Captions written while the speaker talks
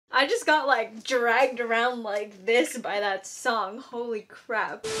I just got like dragged around like this by that song. Holy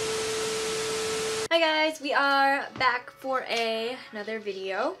crap. Hi guys, we are back for another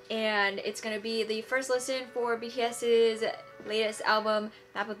video, and it's gonna be the first listen for BTS's latest album,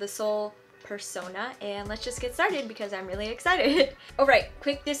 Map of the Soul Persona, and let's just get started because I'm really excited. Alright,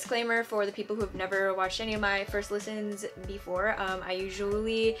 quick disclaimer for the people who have never watched any of my first listens before. I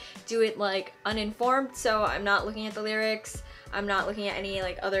usually do it like uninformed, so I'm not looking at the lyrics, I'm not looking at any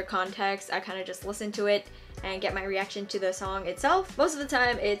like other context. I kind of just listen to it and get my reaction to the song itself. Most of the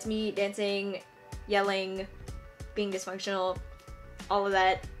time it's me dancing, yelling, being dysfunctional, all of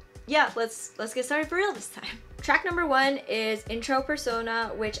that. Yeah, let's get started for real this time. Track number 1 is Intro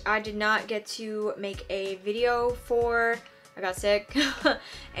Persona, which I did not get to make a video for. I got sick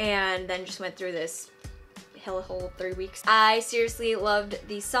and then just went through this whole 3 weeks. I seriously loved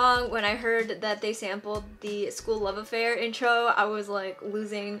the song. When I heard that they sampled the School Love Affair intro, I was like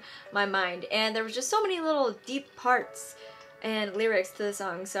losing my mind, and there was just so many little deep parts and lyrics to the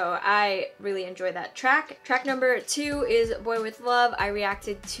song, so I really enjoyed that track. Track number 2 is Boy With Love. I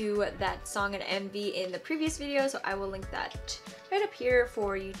reacted to that song and MV in the previous video, so I will link that right up here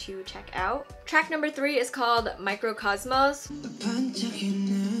for you to check out. Track number 3 is called Microcosmos.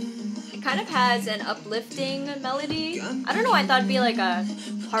 It kind of has an uplifting melody. I don't know why I thought it'd be like a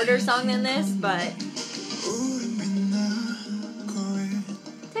harder song than this, but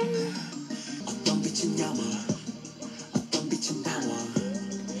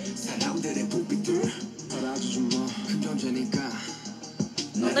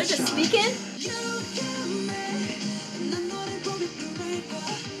oh, they're just speaking?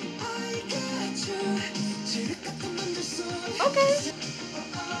 Okay.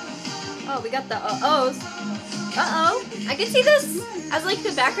 Oh, we got the uh-ohs. Uh-oh. I can see this as like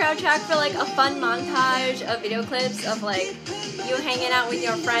the background track for like a fun montage of video clips of like you hanging out with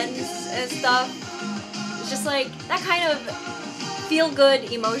your friends and stuff. It's just like that kind of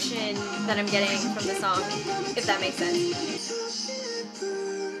feel-good emotion that I'm getting from the song, if that makes sense.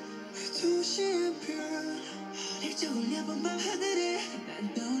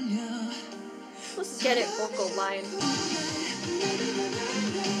 Let's get it, vocal line.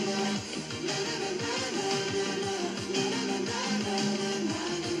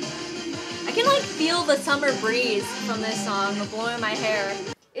 I can like feel the summer breeze from this song blowing my hair.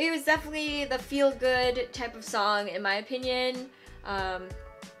 It was definitely the feel-good type of song in my opinion.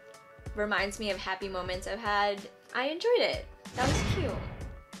 Reminds me of happy moments I've had. I enjoyed it. That was cute.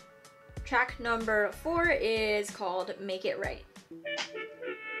 Track number 4 is called Make It Right.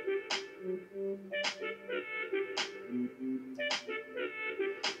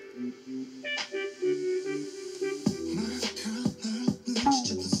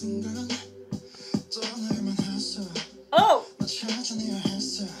 Oh!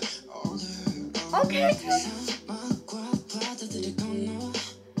 Okay.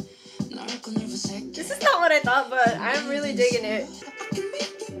 This is not what I thought, but I'm really digging it.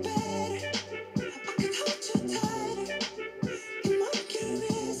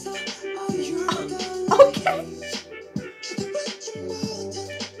 Okay.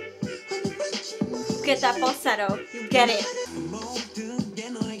 Get that falsetto. You get it.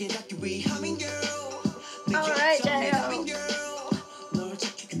 Alright, Jayo.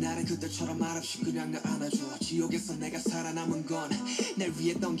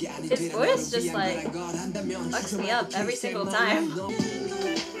 His voice just like fucks me up every single time.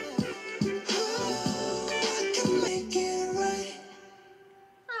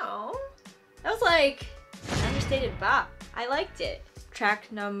 Oh, that was like an understated bop. I liked it.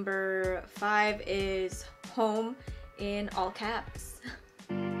 Track number 5 is Home in all caps.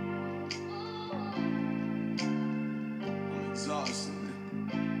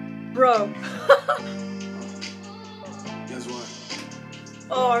 Bro. Guess what?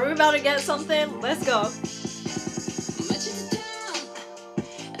 Oh, are we about to get something? Let's go.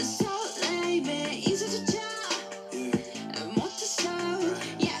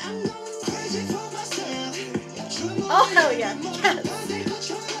 Oh, hell yeah.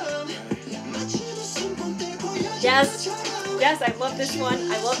 Yes. Yes, I love this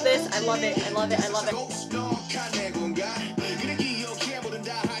one. I love this. I love it. I love it. I love it.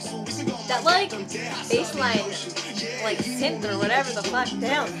 That like bassline, like synth or whatever the fuck.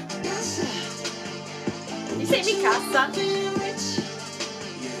 Damn. You say mi casa?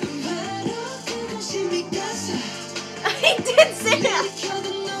 I did say that.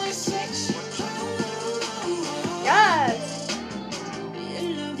 Yes.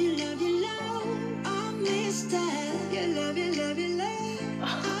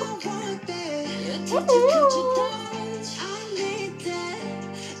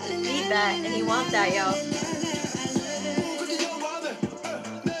 that, and you want that, yo.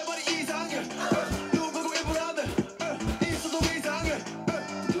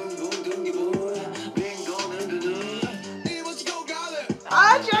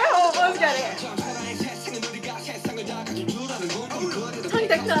 Let's get it. Tongue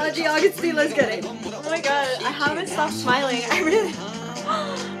technology, Augustine, let's get it. Oh my god, I haven't stopped smiling. I really...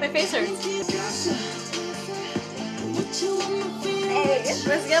 My face hurts. Hey,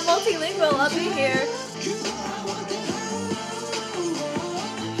 let's get multilingual up in here.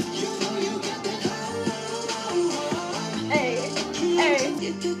 Hey, hey.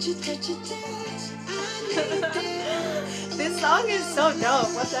 This song is so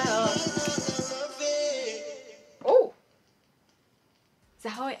dope. What the hell? Oh! Is that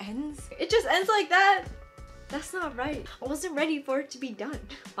how it ends? It just ends like that? That's not right. I wasn't ready for it to be done.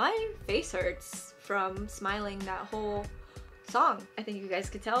 My face hurts from smiling that whole song. I think you guys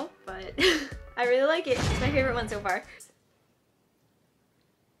could tell, but I really like it. It's my favorite one so far.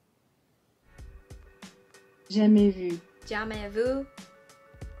 Jamais vu. Jamais vu.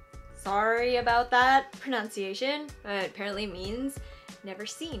 Sorry about that pronunciation, but it apparently means never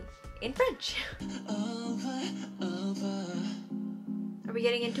seen in French. Are we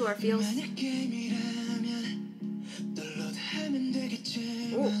getting into our feels?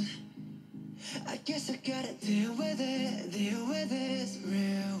 Ooh.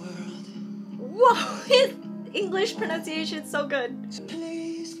 Whoa, his English pronunciation is so good.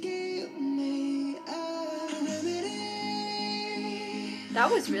 That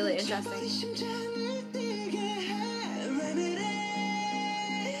was really interesting.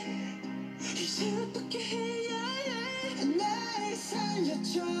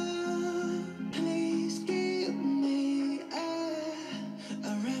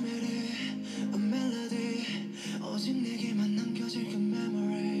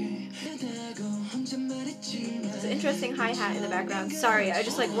 There's an interesting hi-hat in the background. Sorry, I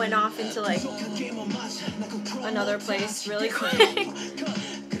just like went off into like another place really quick.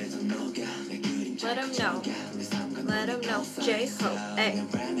 Let him know. Let him know. J-Hope. Hey.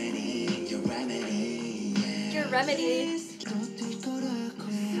 Your remedy.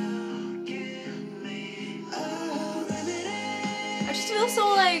 I just feel so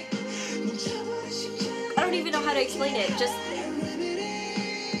like... I don't even know how to explain it. Just...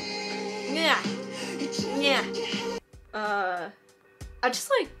 Yeah. Yeah. I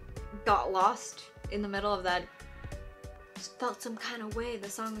just like got lost in the middle of that. Just felt some kind of way. The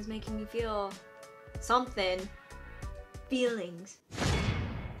song was making me feel something. Feelings.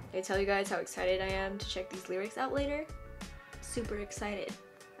 Did I tell you guys how excited I am to check these lyrics out later? Super excited.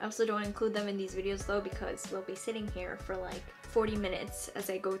 I also don't include them in these videos though because we'll be sitting here for like 40 minutes as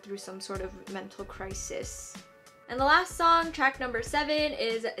I go through some sort of mental crisis. And the last song, track number 7,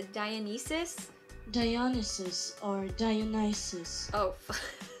 is Dionysus. Dionysus or Dionysus. Oh,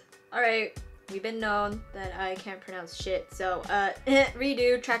 alright. We've been known that I can't pronounce shit, so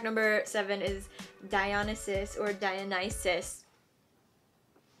redo. Track number 7 is Dionysus or Dionysus.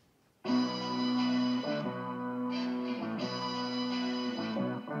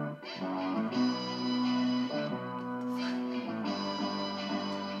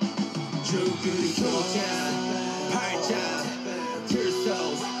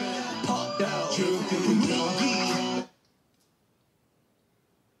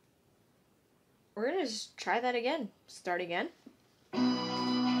 We're gonna just try that again. Start again. I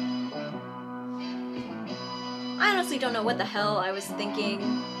honestly don't know what the hell I was thinking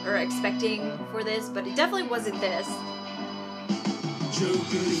or expecting for this, but it definitely wasn't this.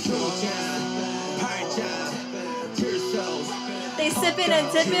 They sippin'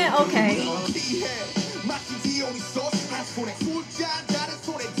 and tippin'? Okay.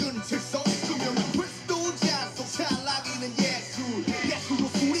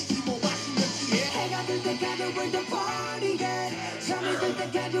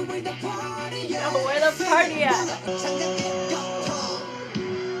 Oh, where the party at?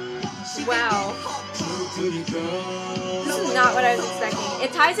 Wow. This is not what I was expecting.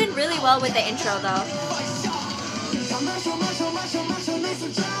 It ties in really well with the intro though.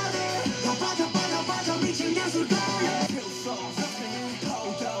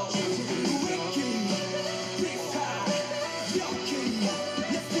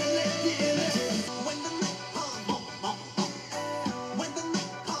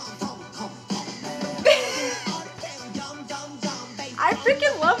 I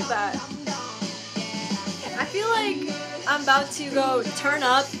freaking love that. I feel like I'm about to go turn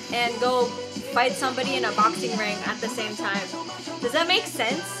up and go fight somebody in a boxing ring at the same time. Does that make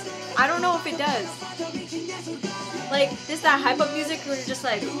sense? I don't know if it does. Like, this that hype up music where you're just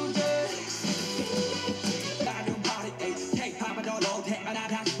like,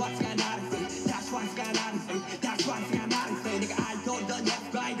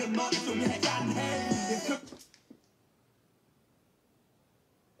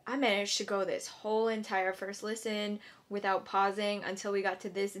 I managed to go this whole entire first listen without pausing until we got to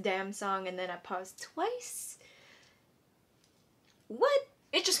this damn song, and then I paused twice. What?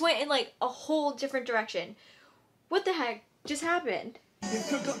 It just went in like a whole different direction. What the heck just happened? Hey.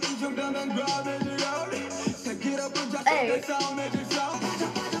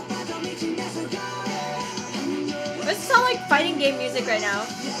 This sounds like fighting game music right now.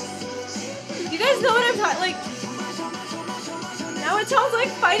 You guys know what I'm talking like? Now it sounds like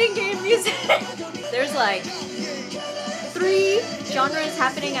fighting game music. There's like 3 genres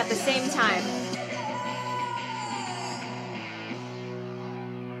happening at the same time.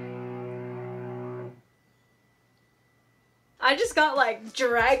 I just got like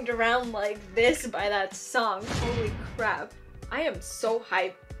dragged around like this by that song. Holy crap. I am so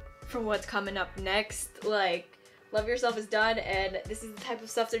hyped for what's coming up next. Like, Love Yourself is done and this is the type of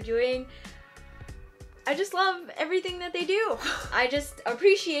stuff they're doing. I just love everything that they do. I just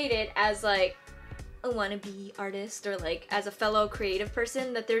appreciate it as like a wannabe artist or like as a fellow creative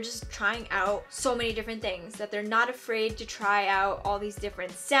person that they're just trying out so many different things, that they're not afraid to try out all these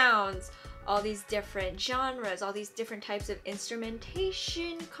different sounds, all these different genres, all these different types of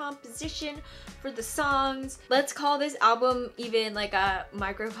instrumentation, composition for the songs. Let's call this album even like a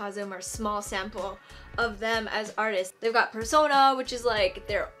microcosm or small sample of them as artists. They've got Persona, which is like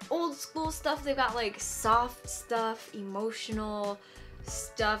their old school stuff. They've got like soft stuff, emotional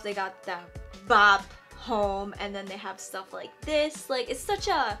stuff. They got that bop, Home, and then they have stuff like this. Like, it's such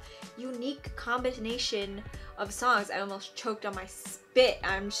a unique combination of songs. I almost choked on my spit.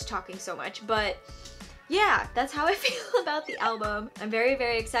 I'm just talking so much, but yeah, that's how I feel about the album. I'm very,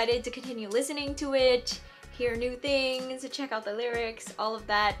 very excited to continue listening to it, hear new things, check out the lyrics, all of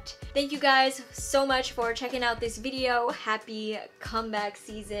that. Thank you guys so much for checking out this video. Happy comeback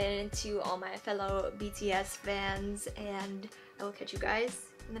season to all my fellow BTS fans, and I will catch you guys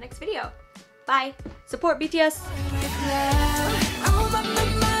in the next video. Bye! Support BTS!